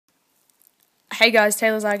Hey guys,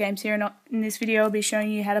 Taylor's Art Games here, and in this video I'll be showing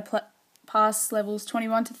you how to pass levels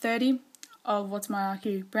 21 to 30 of What's My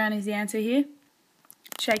IQ. Brown is the answer here.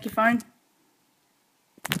 Shake your phone.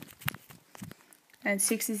 And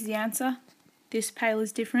 6 is the answer. This pail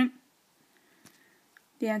is different.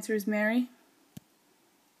 The answer is Mary.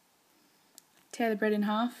 Tear the bread in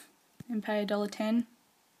half and pay $1.10.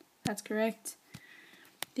 That's correct.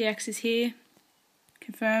 The X is here.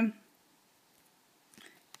 Confirm.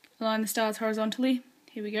 Align the stars horizontally.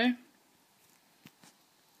 Here we go.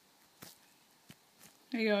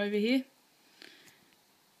 We go over here.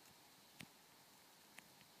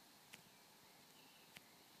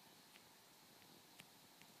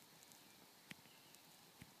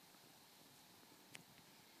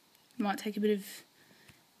 Might take a bit of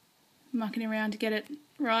mucking around to get it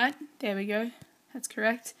right. There we go. That's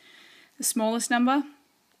correct. The smallest number,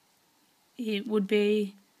 it would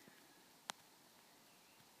be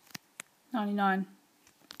 99,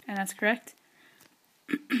 and that's correct.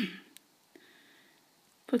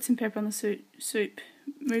 Put some pepper on the soup.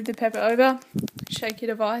 Move the pepper over, shake your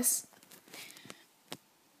device,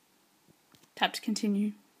 tap to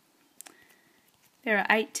continue. There are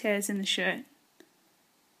 8 tears in the shirt.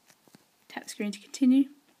 Tap screen to continue.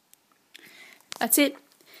 That's it.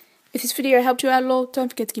 If this video helped you out at all, don't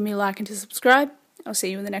forget to give me a like and to subscribe. I'll see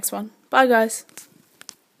you in the next one. Bye guys.